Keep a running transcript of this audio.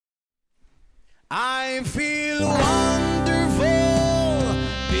I feel wonderful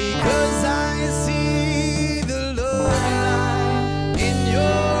because I see the love light in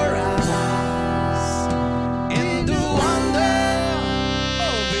your eyes, and the wonder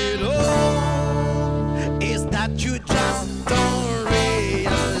of it all is that you just don't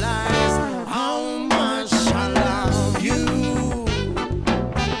realize how much I love you.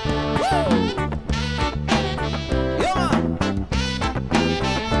 Woo! Yeah.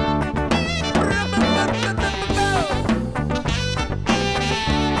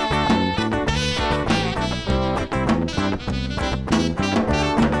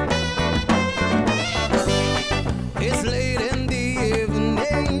 It's late in the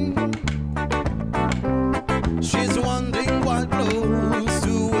evening. She's wondering what clothes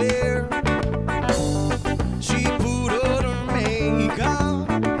to wear. She put on her makeup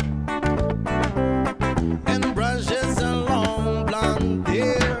and brushes her long blonde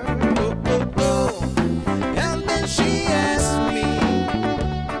hair. Oh, oh, oh. And then she asked me,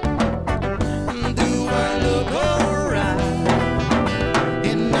 do I look alright?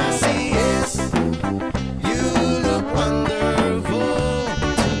 And I say yes. You look wonderful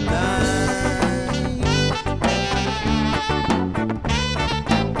tonight.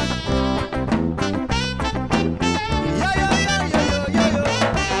 Yeah, yeah, yeah, yeah, yeah,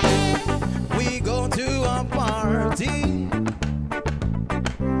 yeah. We go to a party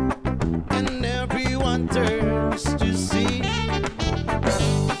and everyone turns to see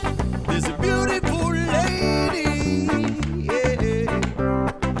this beautiful lady, yeah,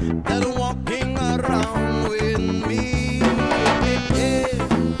 that walking around with me, yeah.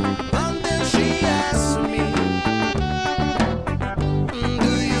 And then she asked me,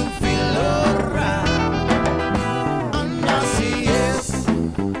 do you feel alright? And I say yes,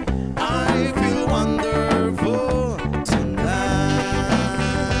 I feel wonderful tonight.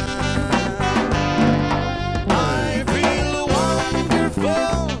 I feel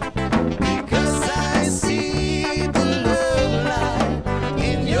wonderful because I see the love light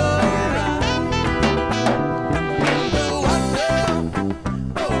in your eyes, and the wonder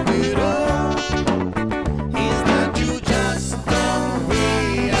of it all is that you just don't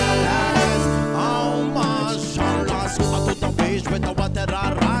realize how much I lost. Go to the beach with the water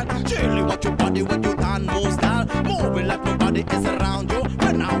alright. Chilly watch your body when you dance moves down. Moving like nobody is around you.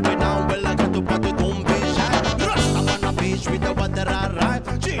 When I well I got to party, don't be shy. Rust up on the beach with the water alright.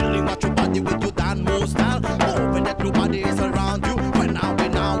 Chilly watch your body when you dance moves down. Moving like nobody is around you. When I well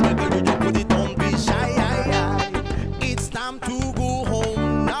girl you just put it, don't be shy. It's time to go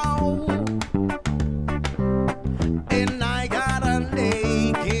home now, and I got a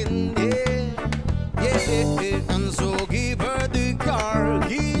lake in there, yeah. And so give her the car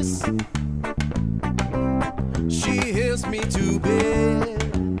keys. She hears me to bed,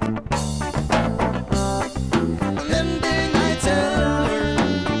 and then I tell her,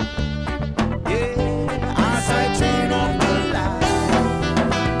 yeah, as I turn off the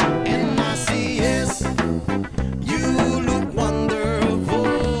light, and I say yes, you look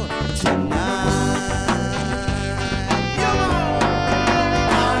wonderful tonight.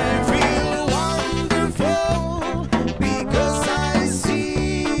 I feel wonderful because I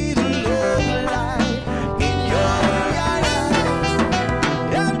see the love light in your eyes,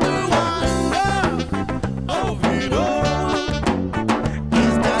 and the wonder of it all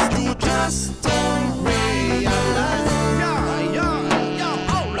is that you just don't realize.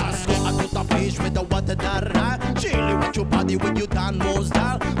 Oh, let's go out to the beach with the water that right. Chilly with your body when you dance more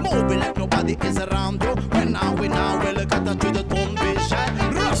style. Moving like nobody is around you. When I well I got to the don't be shy.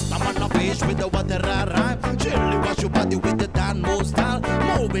 Rust, I'm on the beach with the water right. Chilly watch your body with the dance more style.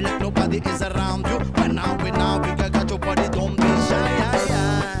 Moving like nobody is around you. When I we got your body, don't be shy.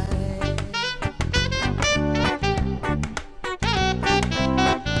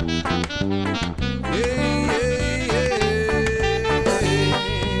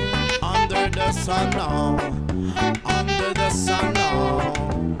 Under the sun now, under the sun now,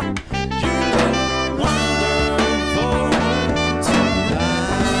 you look wonderful tonight.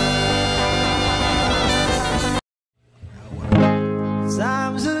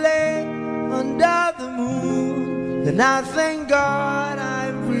 Times are late under the moon, and I thank God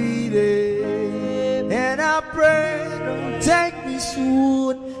I'm breathing, and I pray don't take me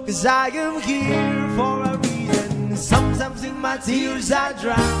soon, 'cause I am here for a reason. Sometimes in my tears I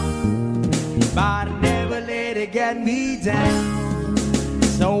drown, but I never let it get me down.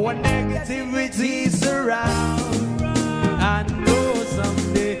 So when negativity surround, I know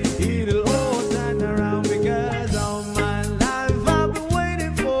someday it'll all turn around, because all my life I've been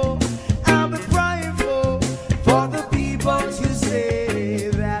waiting for, I've been praying for the people to say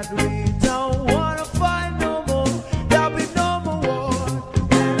that we don't want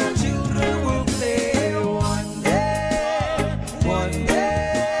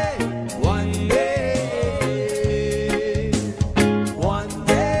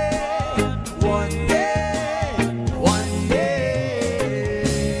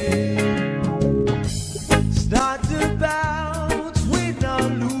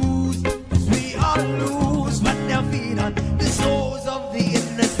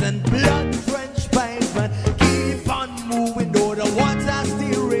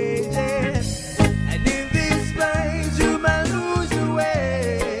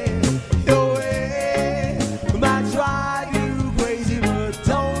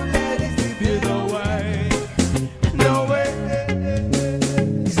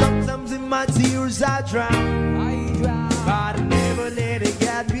drown, but I never let it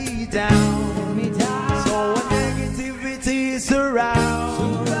get me down. So when negativity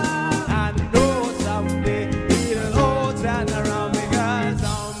surrounds, I know someday it'll all turn around, because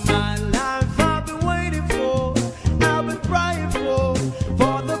all my life I've been waiting for, I've been praying for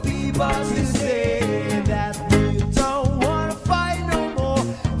the people to say that we don't want to fight no more,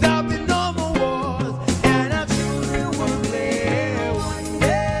 there'll be no more wars, and our children will play one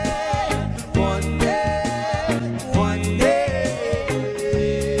day, one day, one day,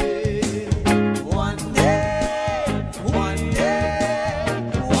 one day, one day,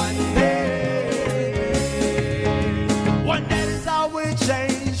 one day. One day is how we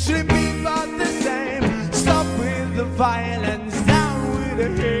change, should be about the same. Stop with the violence, down with the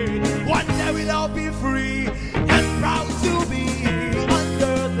hate. One day we'll all be free and proud to be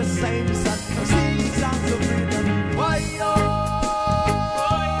under the same sun, singing songs of freedom. Why yo,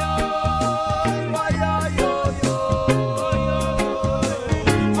 why yo, why yo,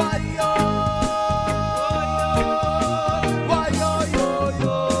 why yo.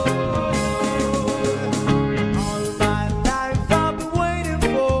 All my life I've been waiting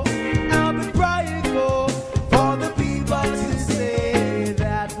for, I've been praying for the people to say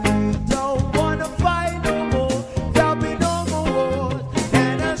that we don't wanna fight no more, there'll be no more wars,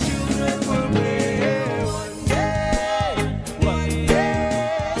 and our children will live one day, one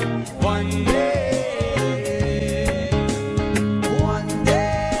day, one day, one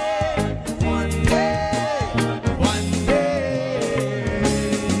day, one day, one day.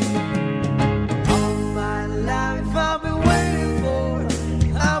 All my life I've been waiting for,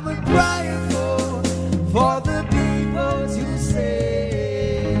 I've been crying for the people to say.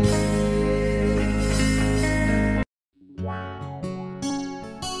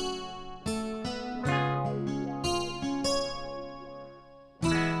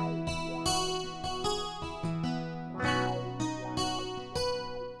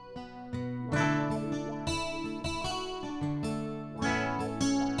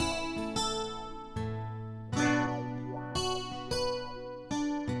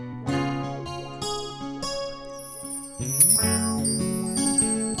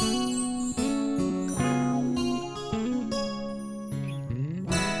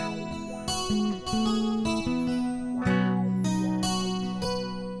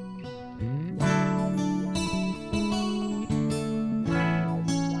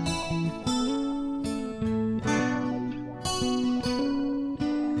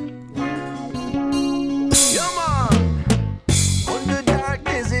 On the dark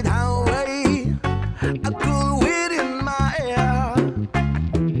desert highway, a cool wind in my air,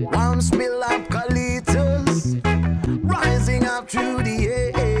 warm smell of colitas rising up through the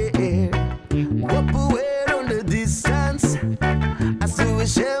air. Up away on the distance, I saw a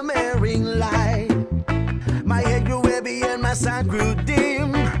shimmering light. My head grew heavy and my sight grew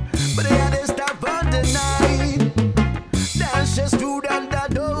dim, but I had to stop for the night. Then she stood on the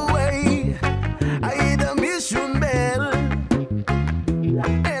doorway. I heard a mission bell,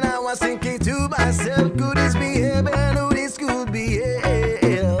 and I was thinking to myself, could this be heaven or this could be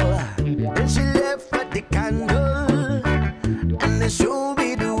hell? Then she left with the candle, and they showed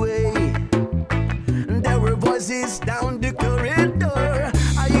me the way. There were voices down the corridor.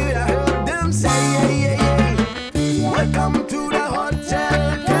 I heard them say, hey, hey, hey, welcome to the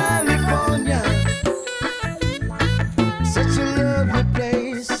Hotel California. Such a lovely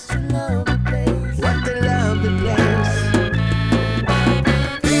place, such a lovely place. What a lovely place.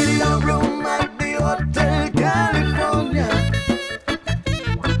 Video room at the Hotel California.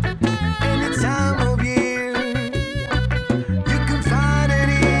 Any time of year, you can find it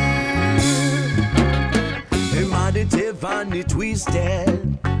here. Her mother Tiffany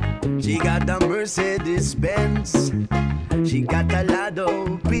Twisted, she got a Mercedes Benz. She got a lot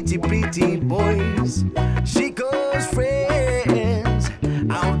of pretty, pretty boys. She calls friends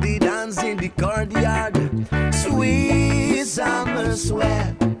out the dance in the courtyard. Sweet summer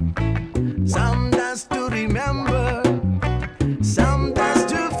sweat. Some dance to remember, some dance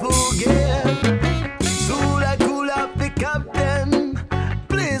to forget. So I cool up the captain.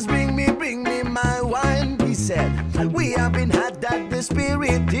 Please bring me my wine, he said. We have been had at the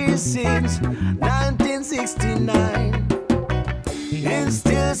Spirit here since 1969. And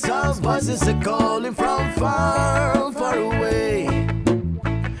still some voices are calling from far, far away.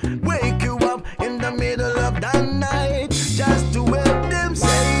 Wake you up in the middle of the night just to help them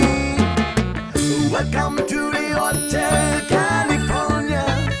say, welcome to the Hotel California.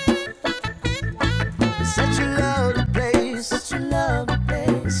 Such a lovely place, such a lovely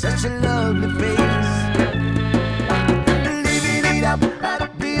place, such a lovely place. Living it up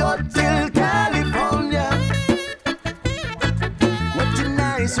at the Hotel California.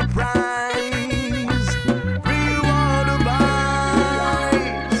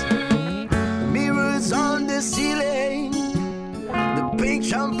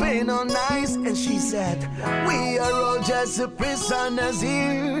 said we are all just prisoners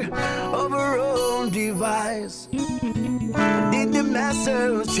here of our own device. Did the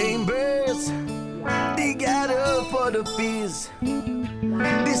master chambers dig out for the fees?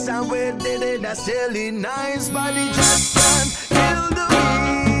 This time we did it, that's really nice, but it just can't kill the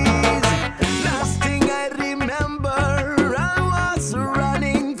bees. Last thing I remember, I was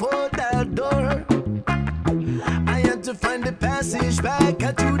running for that door. I had to find the passage back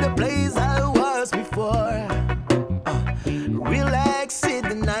to the place I was before. Relax in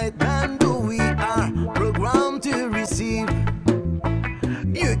the night, and we are programmed to receive.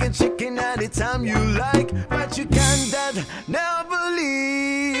 You can check in anytime you like, but you can't that never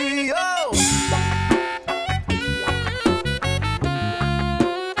leave. Oh.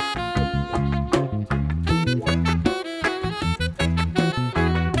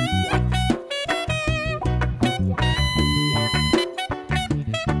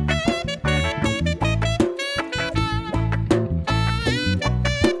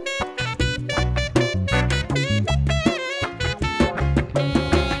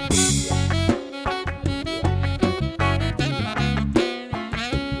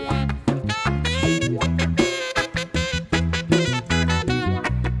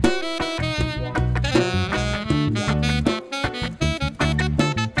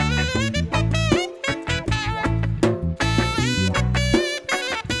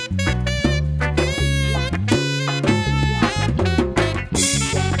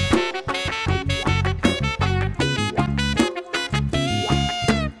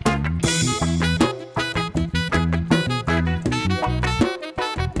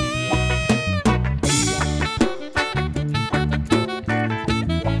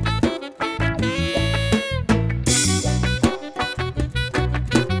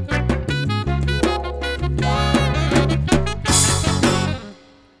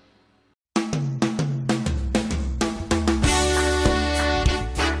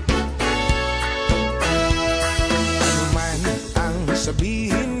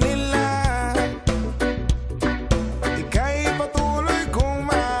 Sabihin nila, ika'y patuloy kong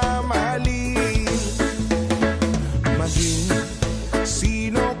mamahalin. Maging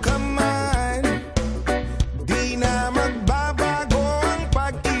sino ka man, di na magbabago ang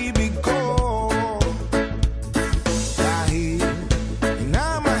pag-ibig ko. Dahil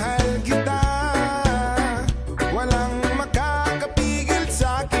minamahal kita, walang makakapigil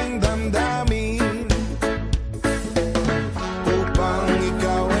sa aking damdamin. Upang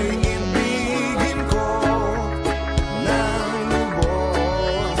ikaw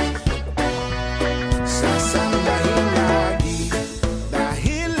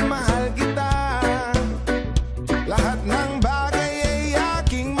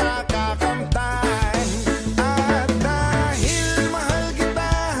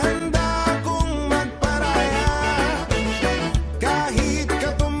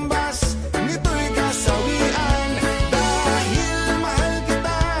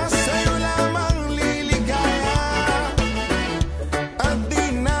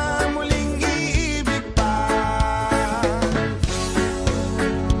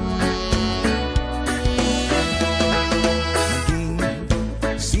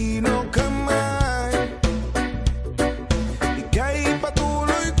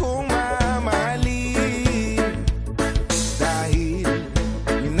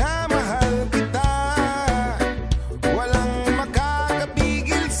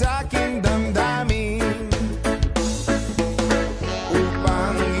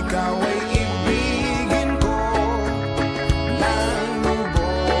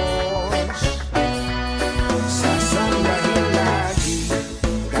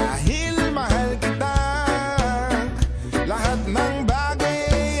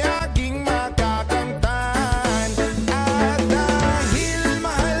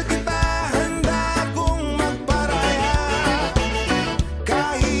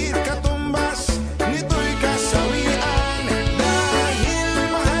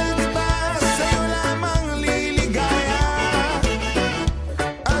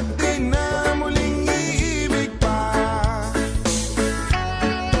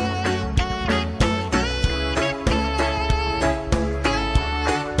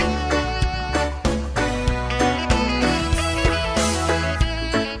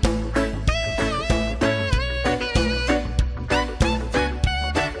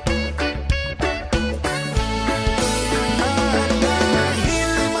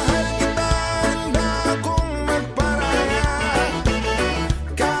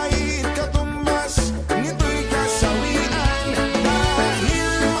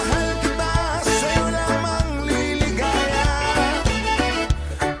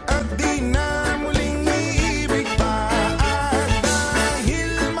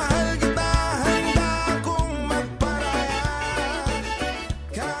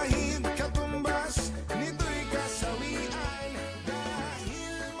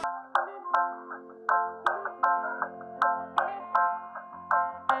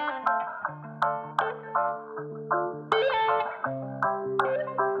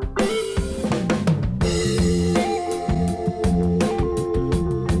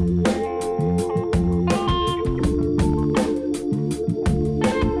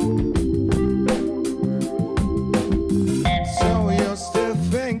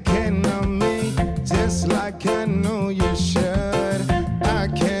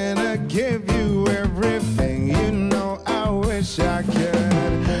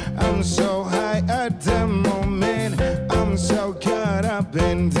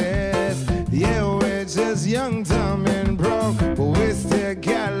exist. Yeah, we're just young, dumb, and broke, but we still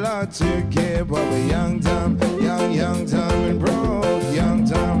got a lot to give. But we're young, dumb, young, dumb, and broke. Young,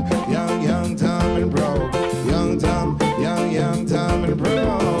 dumb, young, dumb, and broke. Young, dumb, young, dumb, and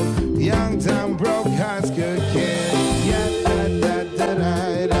broke. Young, dumb, broke high school kid. Yeah, da da da da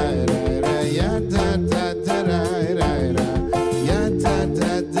da da. Yeah, da da da da da da. Yeah, da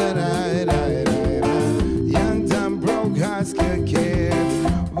da da da da da. Young, dumb, broke high school kids.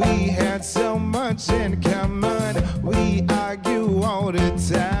 We had so much in common. We argue all the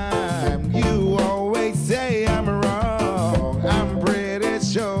time. You always say I'm wrong. I'm pretty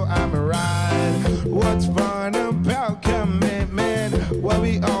sure I'm right. What's fun about commitment? Well,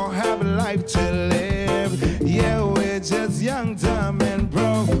 we all have a life to live. Yeah, we're just young, dumb, and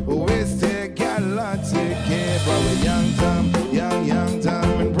broke. We still got a lot to give. But we're young, dumb, young,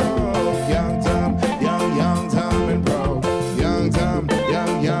 dumb, and broke. Young, dumb, young, dumb, and broke. Young, dumb,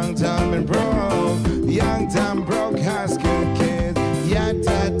 young, dumb, and broke. Young, dumb, broke high school kids. Yeah,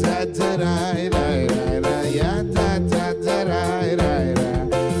 da da da da da da. Yeah, da da da da da da.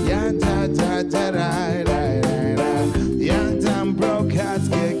 Yeah, da da da da da. Young, dumb, broke high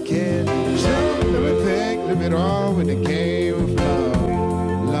school kid. Sure, let me think, live it all with the game of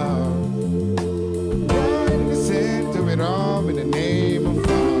love. Run the sin, do it all in the name of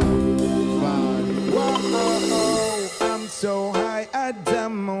fun. Whoa, I'm so high at the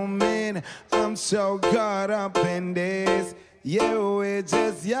moment. I'm so caught up in this. Yeah, we're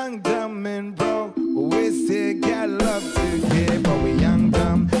just young, dumb, and broke. We still got love to give. But we're young,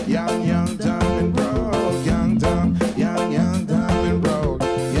 dumb, young, dumb, and broke. Young, dumb, young, dumb, and broke.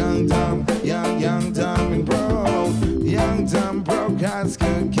 Young, dumb, young, dumb, and broke. Young, dumb, broke high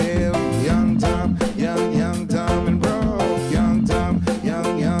school kid. Young, dumb, young, dumb, and broke. Young, dumb,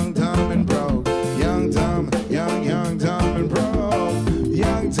 young, dumb, and broke. Young, dumb, young, dumb, and broke.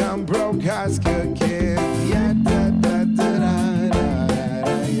 Young, dumb, broke high school kid. Yeah, da da da da da.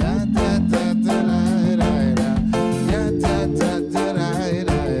 Yeah, da da da da da. Yeah, da da da da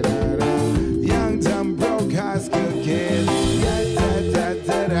da. Young, dumb, broke high school kid. Yeah, da da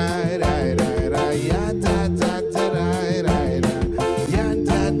da da da. Yeah, da da da da. Yeah,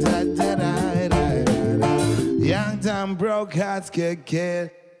 da da da da. Young, dumb, broke high school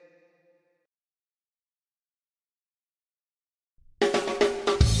kid.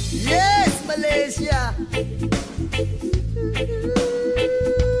 Yes, Malaysia.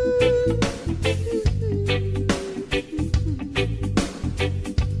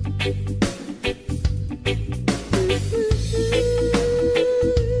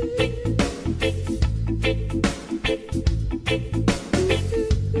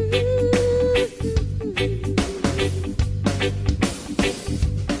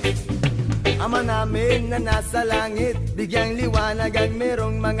 Ama namin na nasa langit, bigyang liwanag ang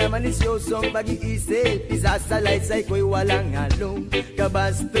merong mga manisyosong pag-iisip. Isasalaysay ko'y walang halong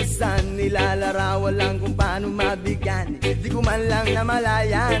kabastusan, nilalarawan lang kung paano mabigyan. Di ko man lang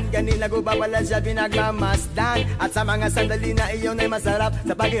namalayan, kanina ko pa pala siya pinagmamasdan. At sa mga sandali na iyon ay masarap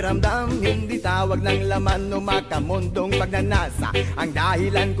sa pakiramdam. Hindi tawag ng laman o makamundong pagnanasa ang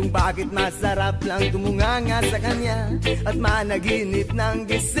dahilan kung bakit masarap lang tumunganga sa kanya. At managinip ng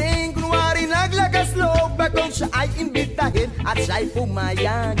gising, kunwari naglagas loob akong siya ay imbitahin. At siya'y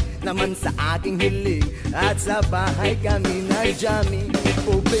pumayag naman sa aking hiling. At sa bahay kami nag-jamming.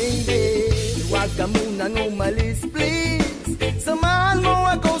 Oh baby, huwag ka munang umalis please. Samahan mo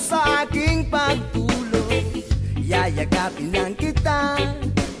ako sa aking pagtulog. Yayagapin lang kita,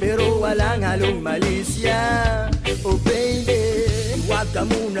 pero walang halong malisya. Oh baby, huwag ka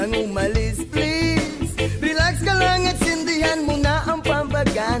munang umalis please. Relax ka lang at sindihan mo na ang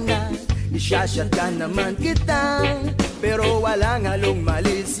pampagana. Isyashot ka naman kita, pero walang halong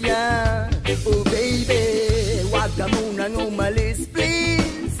malisya. Oh baby, huwag ka munang umalis please.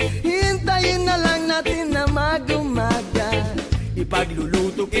 Hintayin na lang natin na mag-umaga.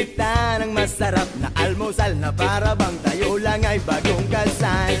 Ipagluluto kita ng masarap na almusal, na para bang tayo lang ay bagong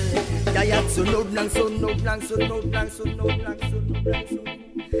kasal. Kaya't sunod ng sunod ng sunod ng sunod ng sunod ng sunod.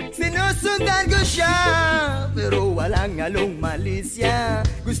 Sinusundan ko siya, pero walang halong malisya.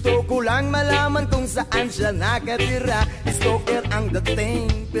 Gusto ko lang malaman kung saan siya nakatira. Stalker ang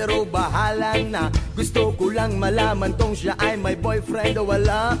dating, pero bahala na. Gusto ko lang malaman kung siya ay may boyfriend o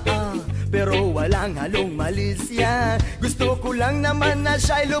wala. Pero walang halong malisya. Gusto ko lang naman na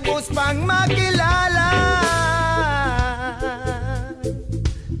siya'y lubos pang makilala.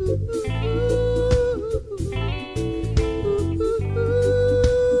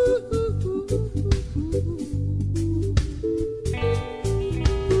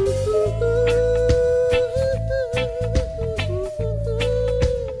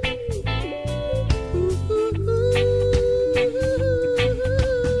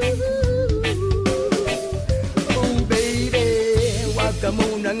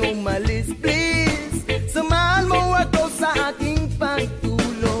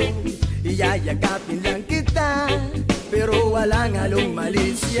 Yayakapin lang kita, pero walang halong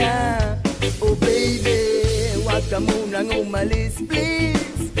malisya. Oh baby, wag ka munang umalis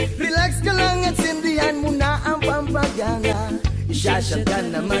please. Relax ka lang at sindihan mo na ang pampagana. Isyashot ka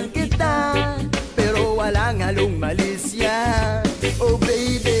naman kita, pero walang halong malisya. Oh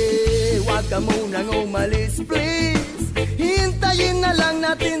baby, wag ka munang umalis please. Hintayin na lang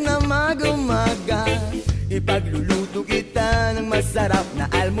natin na mag-umaga. Ipagluluto kita ng masarap na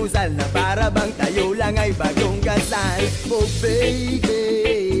almusal, na para bang tayo lang ay bagong kasal. Oh baby,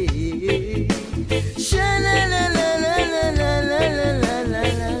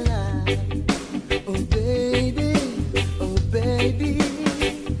 sha-la-la-la-la-la-la-la-la-la. Oh baby, oh baby,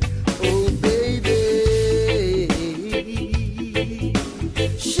 oh baby,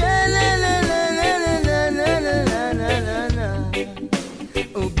 sha-la-la-la-la-la-la-la-la-la.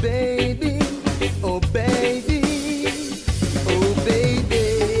 Oh baby, oh baby, oh baby.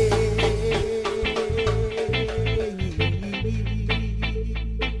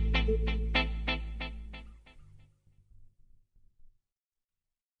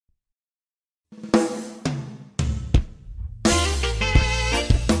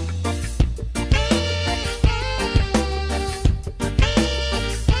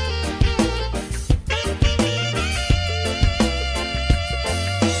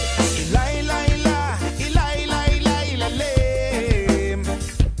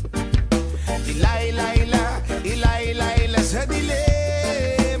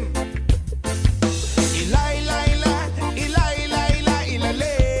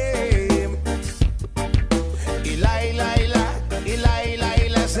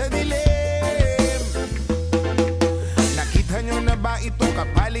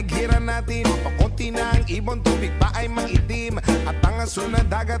 Kapaligiran natin, pakunti na ang ibon, tubig pa ay mangitim, at ang aso na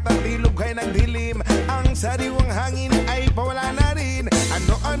dagat at ilog ay nagdilim. Ang sariwang hangin ay pawala na rin.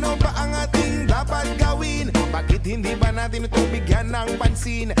 Ano-ano ba ang ating dapat gawin? Bakit hindi ba natin ito bigyan ng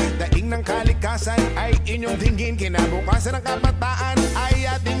pansin? Daing ng kalikasan ay inyong tingin, kinabukasan ng kabataan ay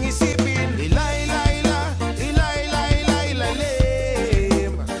ating isipin. Ilay-layla, ilay-layla,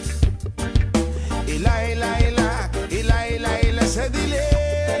 ilalim. Ilay-layla, ilay-layla sa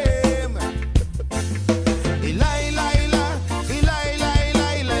dilim. Ilay-layla, ilay-layla,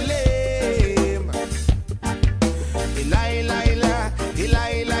 ilalim. Ilay-layla,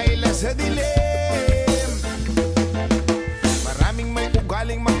 ilay-layla sa dilim. Maraming may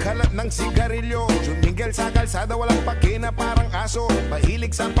ugaling magkalat ng sigarilyo, sumingil sa kalsada walang pakina parang aso.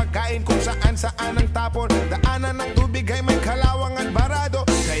 Mahilig sa pagkain kung saan-saan ang tapon. Daanan ng tubig ay may kalawang at barado.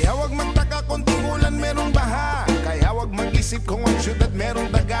 Kaya wag magtaka kung tingulan merong baha. Kaya wag mag-isip kung ang syudad merong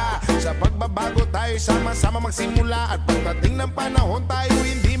daga. Sa pagbabago tayo sama-sama magsimula, at pagdating ng panahon tayo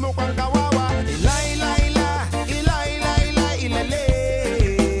hindi mukhang kawawa. Ilay-layla, ilay-layla,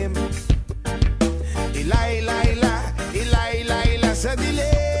 ilalim. Ilay-layla, ilay-layla sa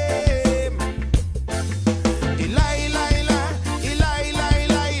dilim. Ilay-layla,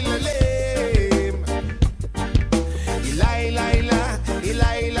 ilay-layla, ilalim. Ilay-layla,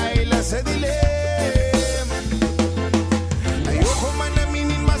 ilay-layla sa dilim. Ayoko man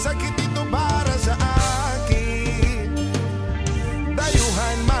aminin, masakit ito para sa akin.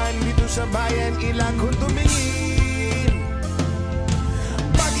 Dayuhan man dito sa bayan, ilang kung tumingin.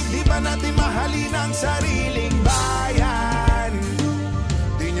 Bakit di ba natin mahalin ang sariling bayan?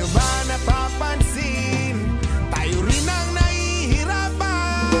 Di nyo ba napapansin? Tayo rin ang nahihirapan.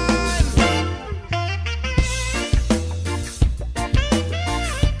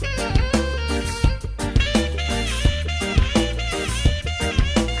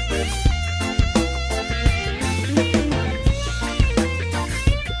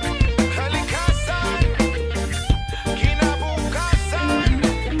 Kalikasan, kinabukasan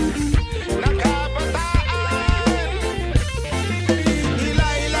ng kabataan.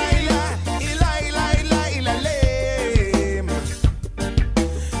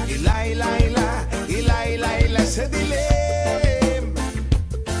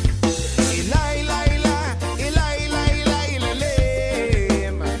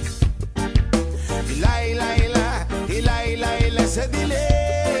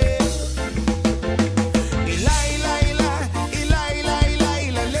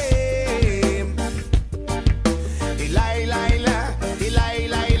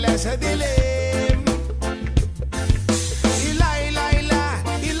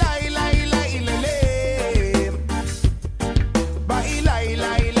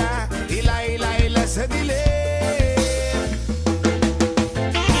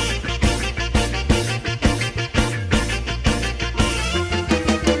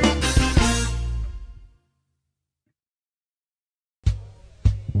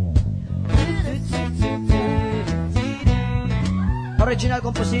 original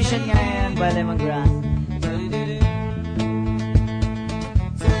composition nga yan by Lemongrass.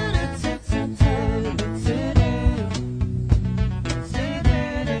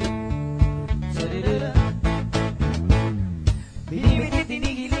 Binibitit,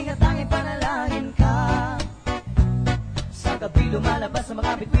 tinigiling at tanging panalangin ka. Sa gabi lumalabas sa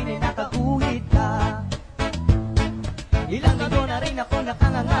mga bituin ay nakauhit ka. Ilang linggo na rin ako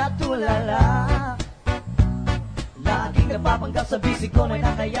nakangangatulala. Laging napapanggap sa bisig ko may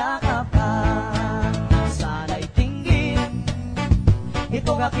nakayakap ka. Sana'y tinggin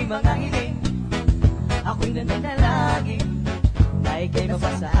itong aking mga hiling. Ako'y nananalangin na ika'y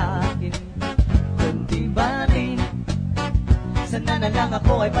mabasa akin. Kundi ba rin sana na lang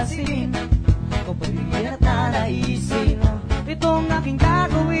ako ay pansinin kung pagiging at nanaisin itong aking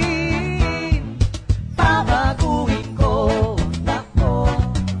gagawin. Babaguhin ko ang takbo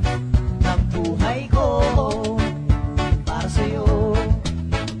ng buhay ko para sa'yo.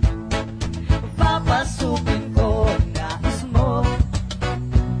 Papasukin ko ang nais mo,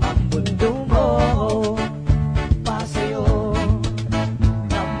 ang mundo mo para sa'yo.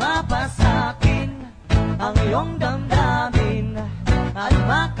 Na mapasakin ang iyong damdamin at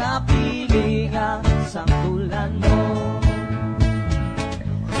makapiling ang sangtulan mo.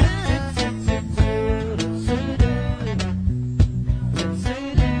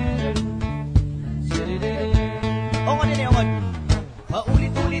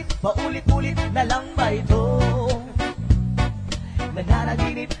 Paulit-ulit na lang ba ito?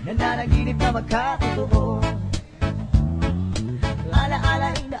 Nananaginip na magkatotoo.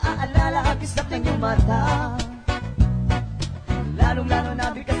 Alaala, naaalala ang kisap ng iyong mata. Lalong-lalo na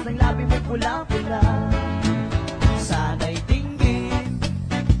bigas ng labi mo'y pula-pula. Sana'y tinggin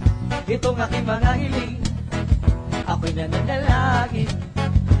itong aking mga hiling. Ako'y nananalangin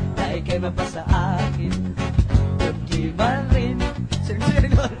na ika'y mapasa akin. Kundi man rin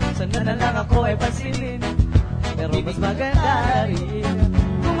sana na lang ako ay pansinin. Pero mas maganda rin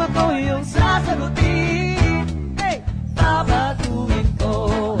kung ako yung sasagutin. Hey! Babaguhin ko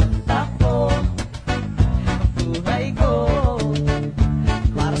ang takbo ng buhay ko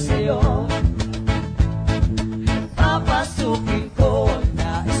para sa'yo. Papasukin ko ang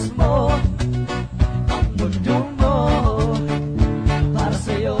nais mo, ang mundo mo para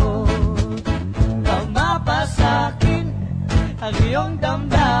sa'yo. Nang mapasakin ang iyong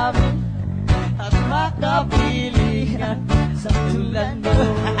damdamin at makapilingan sa tulan mo.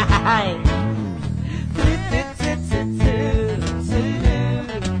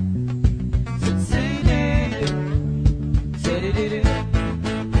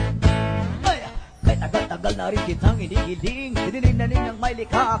 Tagal na rin kitang inigiling, dinilig na rin ang may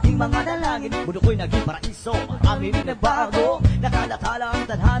likha aking mga dalangin. Mundo ko'y naging paraiso, marami rin nagbago. Nakalatala ang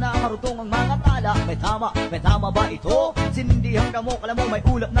tadhana, marutong ang mga tala. May tama ba ito? Sinindihan ka mo, kala mo may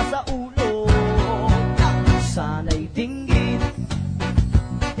ulap na sa ulo. Sana'y tinggin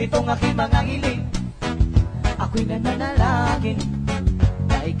itong aking mga hiling. Ako'y nananalangin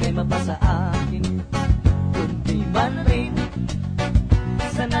na ika'y mapasa akin. Kundi man rin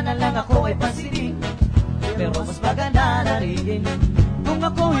sana na lang ako ay pansinin. Pero mas maganda na rin kung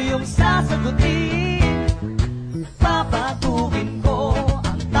ako yung sasagutin. Papaguhin ko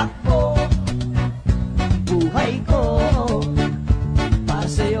ang takbo ng buhay ko para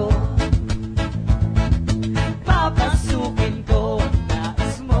sa'yo. Papasukin ko ang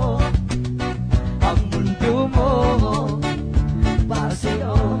nais mo, ang mundo mo para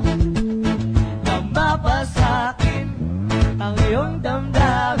sa'yo. Nang mapasakin ang iyong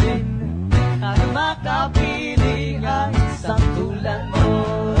damdamin at makapiling ang isang tulan mo.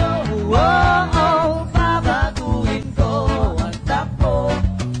 Babaguhin ko ang takbo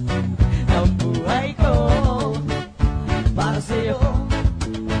ng buhay ko para sa'yo.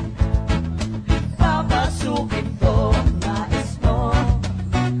 Papasukin ko ang nais mo,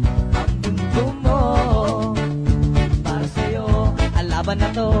 ang mundo mo para sa'yo. Ang laban na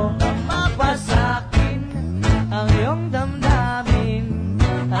to nang mapasakin ang iyong damdamin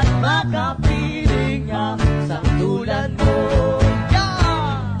at makapiling ang sangtulan mo.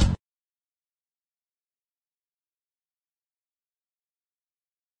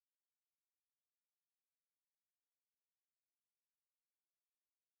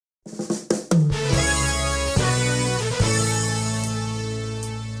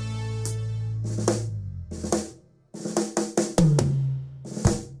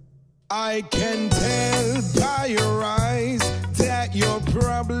 I can tell by your eyes that you're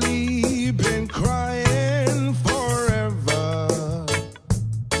probably been crying forever.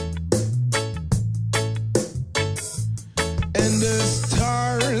 And the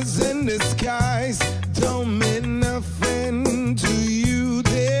stars in the skies don't mean nothing to you.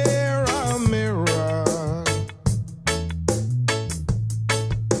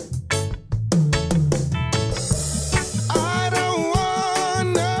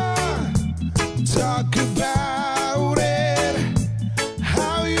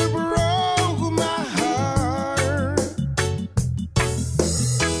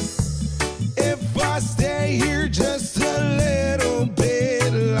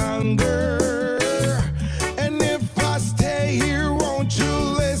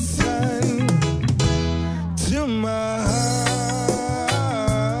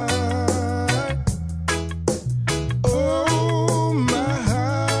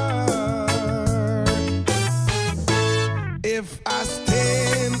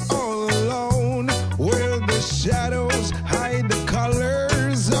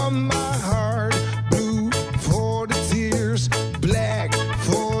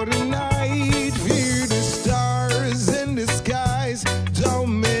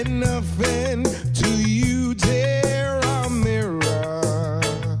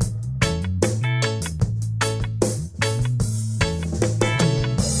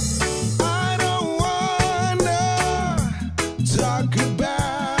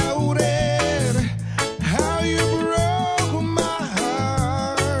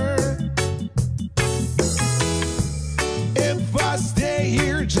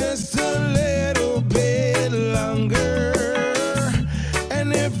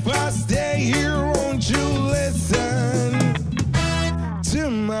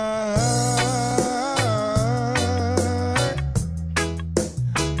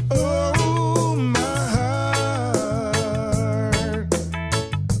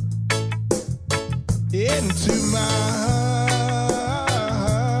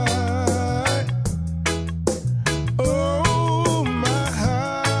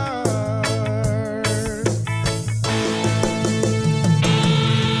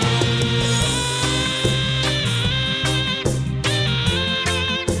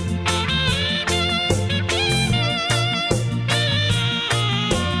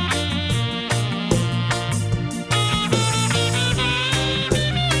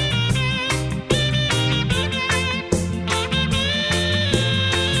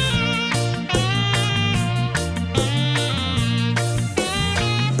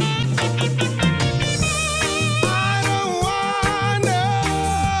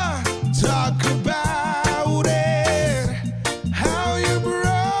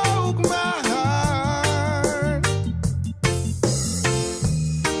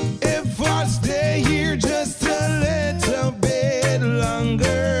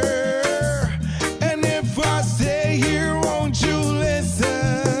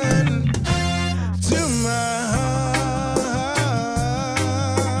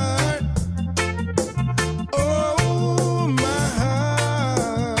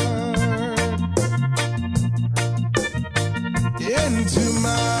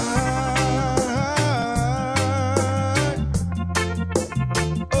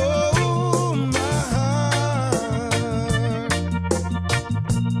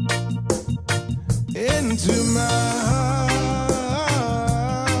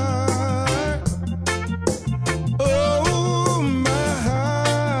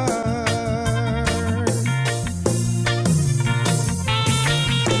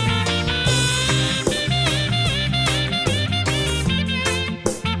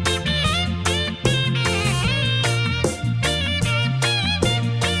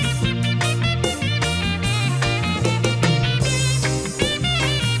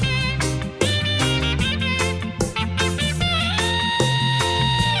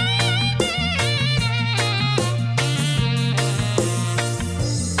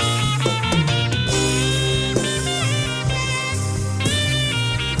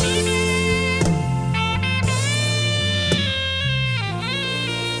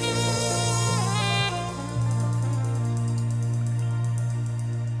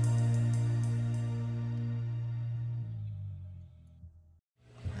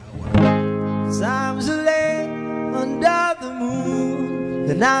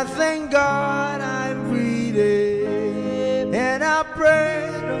 And I thank God I'm breathing. And I pray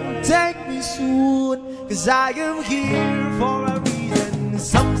don't take me soon, 'cause I am here for a reason.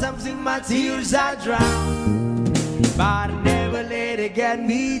 Sometimes in my tears I drown, but I never let it get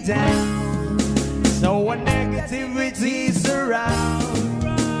me down. So when negativity surrounds,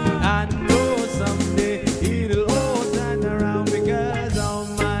 I know someday it'll all turn around. Because all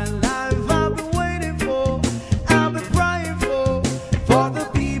my life I've been waiting for, I've been praying for the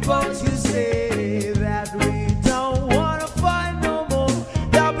people to say that we don't wanna fight no more.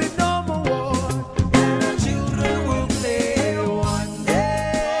 There'll be no more war, and our children will play one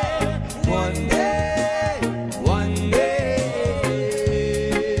day, one day, one day,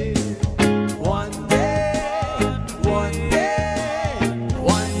 one day, one day,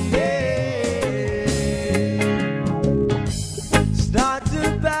 one day. It's not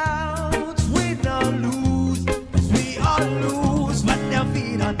about win or lose, 'cause we all lose, but they're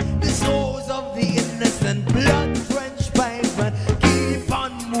feed on the souls of the innocent, blood-drenched pavement. Keep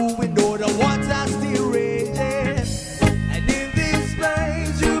on moving, though the water's still raging. And in this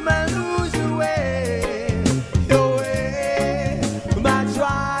place, you may lose your way, your way. You might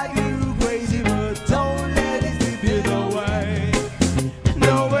drive you crazy, but don't let it slip you away.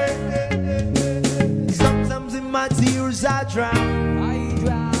 No way. Sometimes in my tears I drown,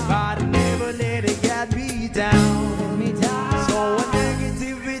 but I never let it get me down. So when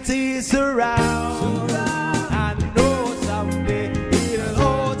negativity surrounds, I know someday it'll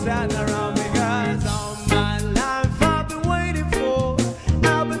all turn around. Because all my life I've been waiting for,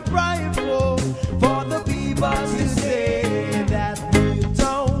 I've been praying for the people to say that we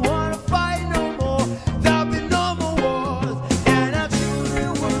don't wanna fight no more. There'll be no more wars, and our children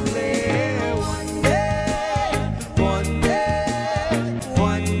will play one day, one day,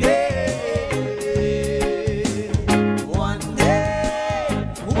 one day, one day,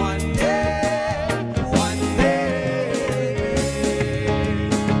 one day, one day.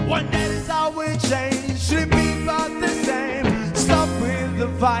 One day is how we change, should be about the same. Stop with the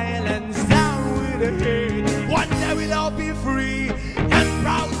violence, down with the hate. One day we'll all be free and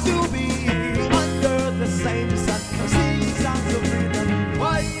proud to be under the same sun. Sing songs of freedom.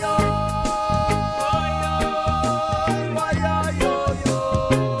 Why yo, why yo, yo, yo,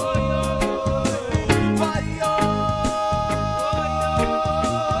 why yo,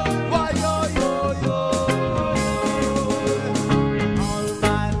 why yo, yo, yo. All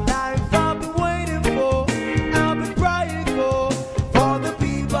my life I've been waiting for, I've been praying for the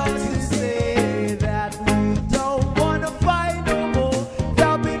people to say that we don't wanna fight no more.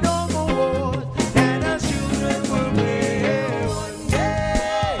 There'll be no more wars, and our children will play one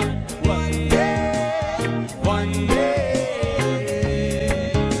day, one day, one day,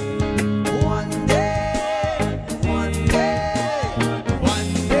 one day, one day,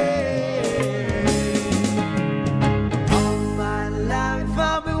 one day. All my life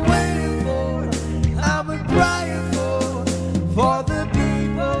I've been waiting for, I've been crying for the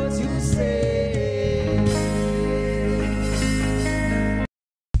people to say.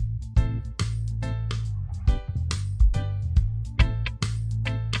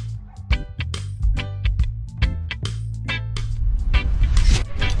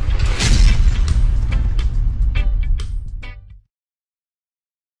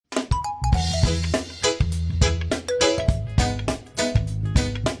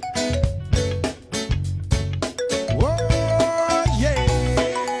 Whoa, yeah.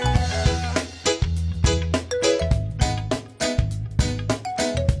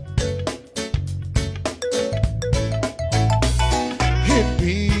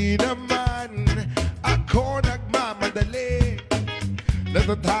 Hindi naman ako nagmamadali.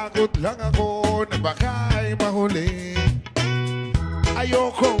 Natatakot lang ako na baka'y mahuli.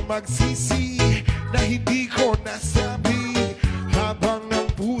 Ayokong magsisi na hindi ko nasabi, habang ang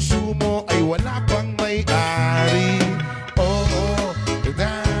puso mo ay wala pang may-ari. Oo,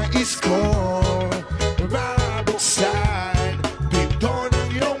 nais ko mabuksan pinto ng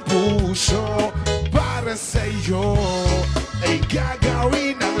iyong puso. Para sa'yo ay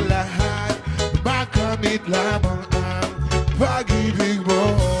gagawin ang lahat, makamit lamang ang pag-ibig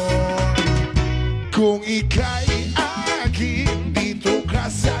mo. Kung ika'y aking, dito ka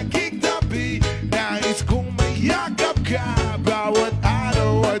sa aking tabi. Nais kong mayakap ka bawat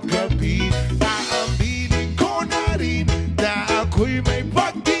araw at gabi. Aaminin ko na rin na ako'y may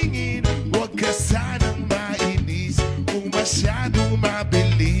pagtingin. Huwag ka sanang mainis kung masyadong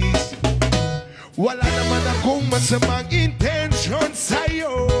mabilis. Wala naman akong masamang intensyon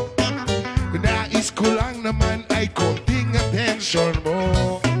sa'yo. Nais ko lang naman ay konting atensyon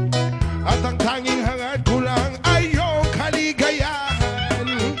mo. At ang tanging hangad ko lang ay iyong kaligayahan.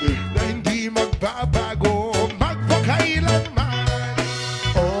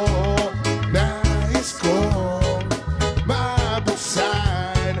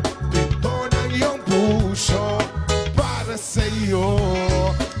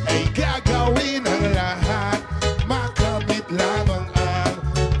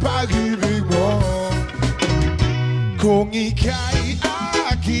 pag-ibig mo. Kung ika'y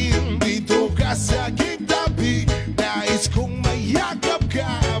akin, dito ka sa aking tabi. Nais kong mayakap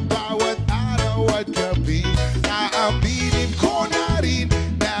ka bawat araw at gabi. Aaminin ko na rin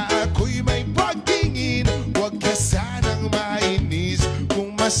na ako'y may pagtingin. Huwag ka sanang mainis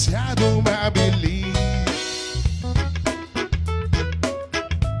kung masyadong mabilis.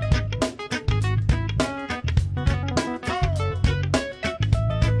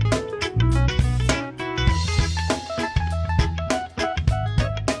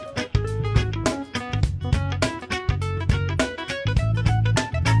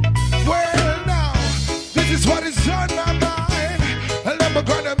 What is on my mind? I'm never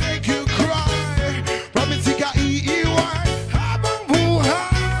gonna make you cry. Promise ika-iiwan habang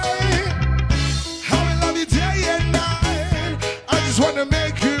buhay. I will love you day and night. I just wanna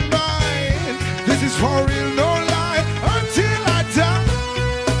make you mine. This is for real, no lie, until I die.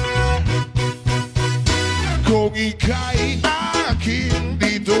 Kung ika'y akin,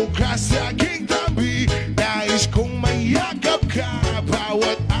 dito ka sa aking tabi. Nais kong mayakap ka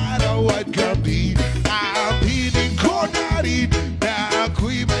bawat araw at gabi. Aaminin ko na rin na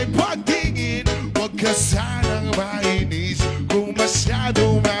ako'y may pagtingin. Huwag ka sanang mainis kung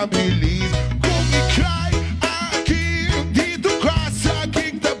masyadong mabilis. Kung ika'y akin, dito ka sa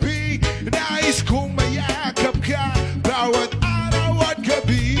aking tabi. Nais kong mayakap ka bawat araw at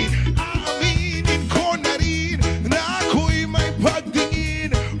gabi. Aaminin ko na rin na ako'y may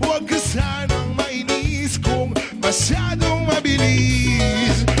pagtingin. Huwag ka sanang mainis kung masyadong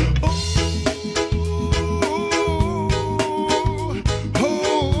mabilis.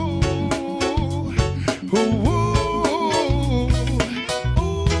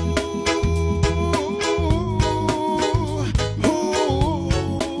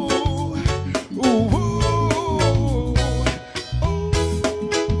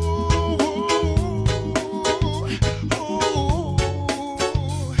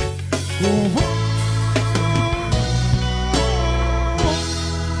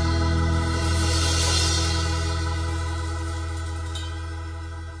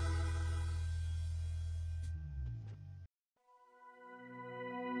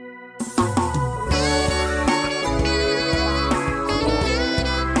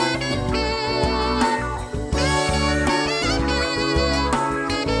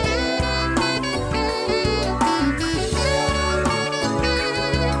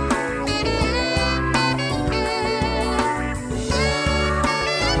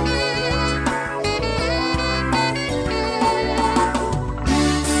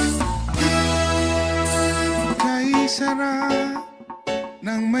 Sarap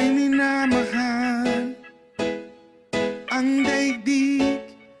ng may minamahal. Ang daigdig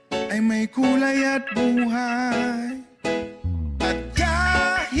ay may kulay at buhay. At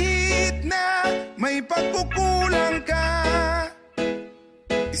kahit na may pagkukulang ka,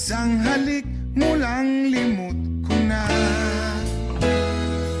 isang halik mo lang limot ko na.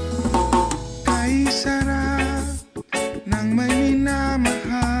 Kay sarap ng may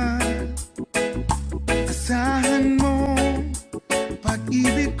minamahal. Asahan mo,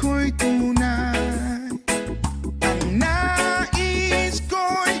 pag-ibig ko'y tunay. Ang nais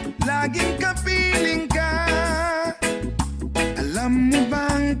ko'y laging kapiling ka. Alam mo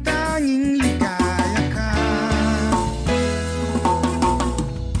bang tanging ligaya ka?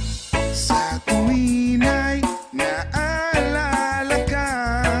 Sa tuwin ay naalala ka.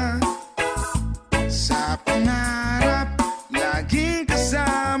 Sa pangarap, laging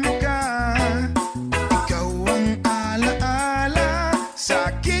kasama ka.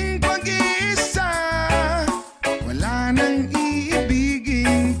 Sa'king pag-iisa, wala nang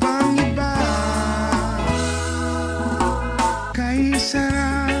iibigin pang iba. Kay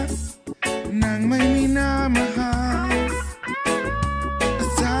sarap ng may minamahal.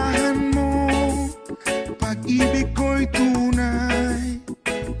 Asahan mo, pag-ibig ko'y tunay.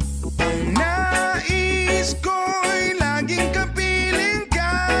 Ang nais ko'y laging kapiling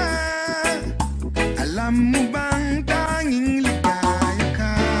ka. Alam mo bang tanging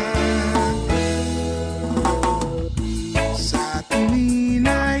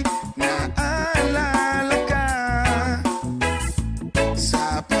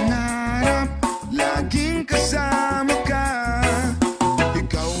kasama ka,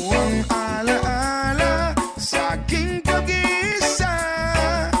 ikaw ang alaala sa aking pag-iisa.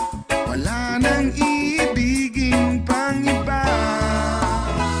 Wala nang iibigin pang iba.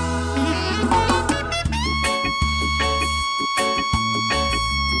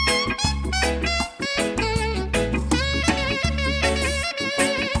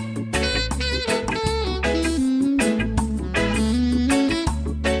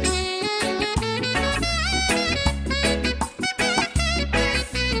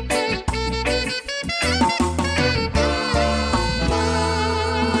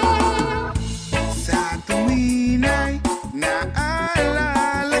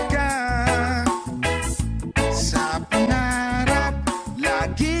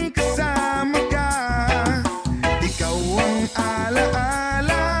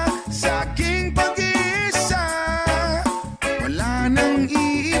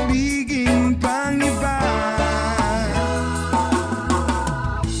 iibigin pang iba.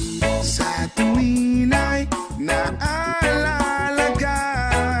 Sa tuwin ay naalala ka,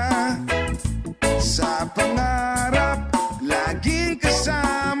 sa pangarap laging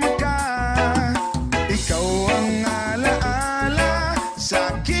kasama ka. Ikaw ang alaala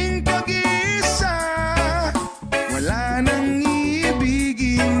sa aking pag-iisa. Wala nang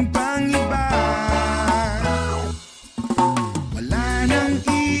iibigin pang iba. Wala nang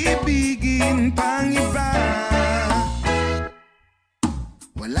iibigin pang iba.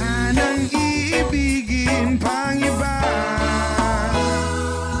 Wala nang iibigin pang iba.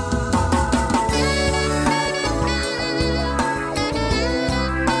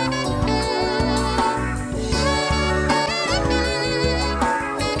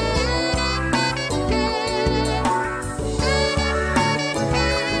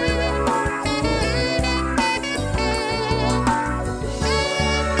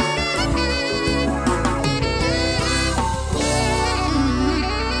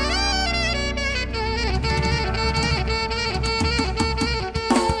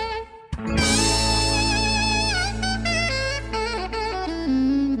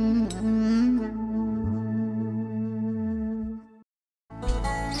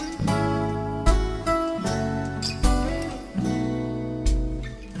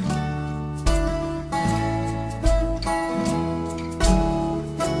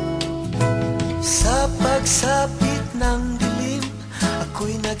 Sa pagsapit ng dilim,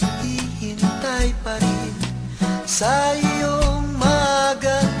 ako'y naghihintay pa rin sa iyong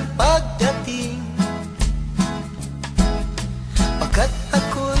maagang pagdating. Pagkat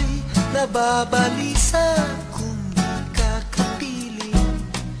ako'y nababalisa kung di ka kapiling.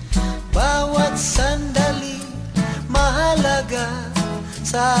 Bawat sandali mahalaga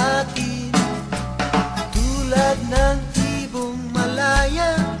sa atin. Tulad ng ibong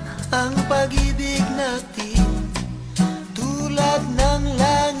malaya ang pag-ibig natin, tulad ng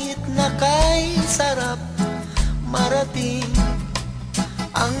langit na kay sarap marating.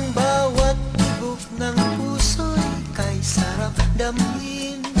 Ang bawat tibok ng puso'y kay sarap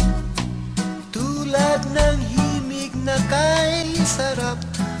damhin, tulad ng himig na kay sarap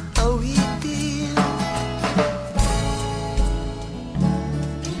awitin.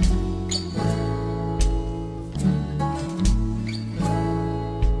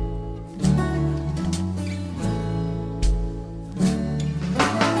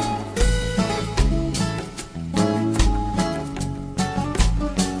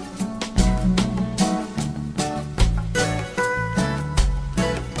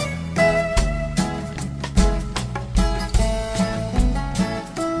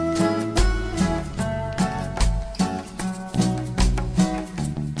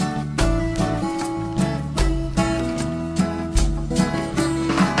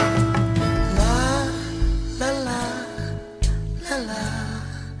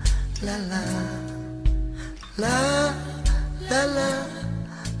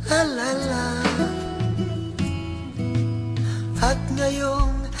 At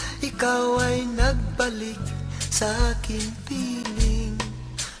ngayong ikaw ay nagbalik sa aking piling,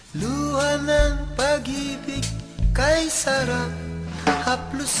 luha ng pag-ibig kay sarap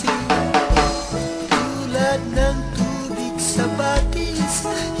haplusin. Tulad ng tubig sa batis,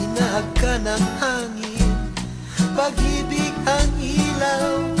 hinahag ka ng hangin. Pag-ibig ang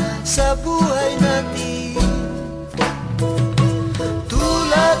ilaw sa buhay natin.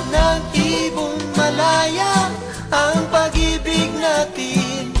 Tulad ng ibong malaya ang pag-ibig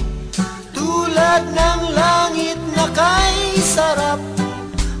natin, tulad ng langit na kay sarap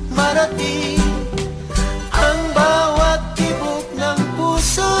marating. Ang bawat tibok ng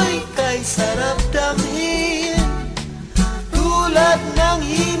puso'y kay sarap damhin, tulad ng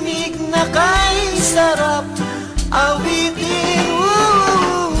himig na kay sarap awitin.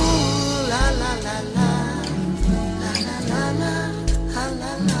 Woo! La la la la, la la la la, la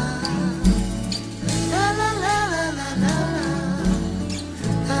la la. La la la la la la,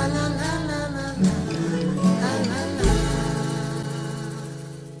 la la la la la, la la la.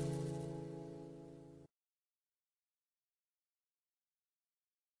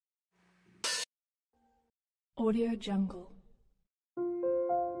 Audio Jungle.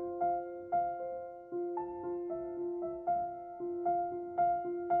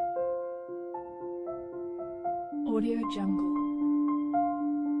 Audio Jungle.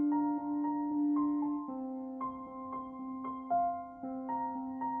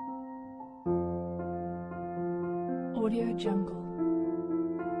 Audio Jungle.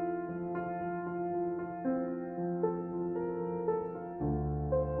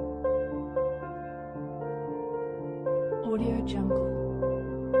 Audio Jungle.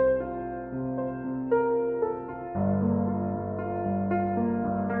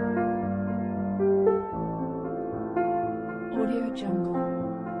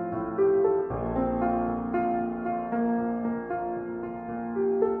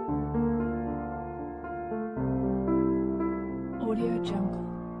 Audio Jungle.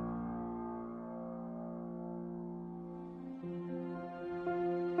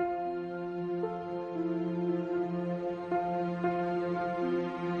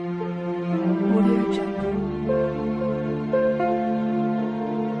 Audio Jungle.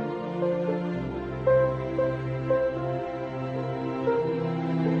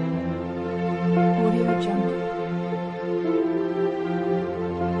 Audio Jungle.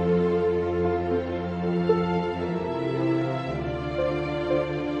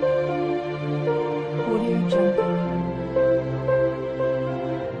 Audio Jungle.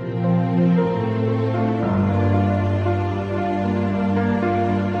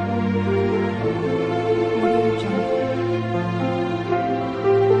 Audio Jungle.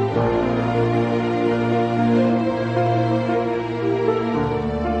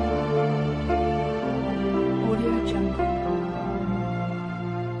 Audio Jungle.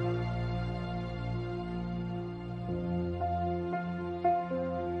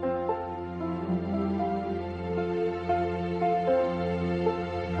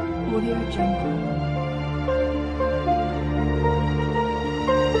 Audio Jungle.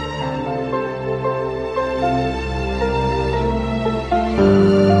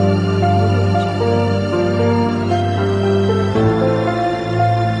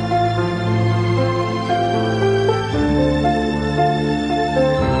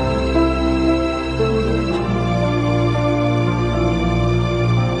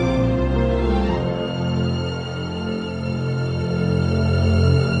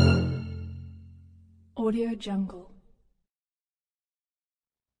 Audio Jungle.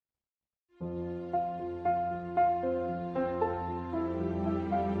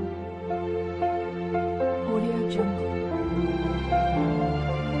 Audio Jungle.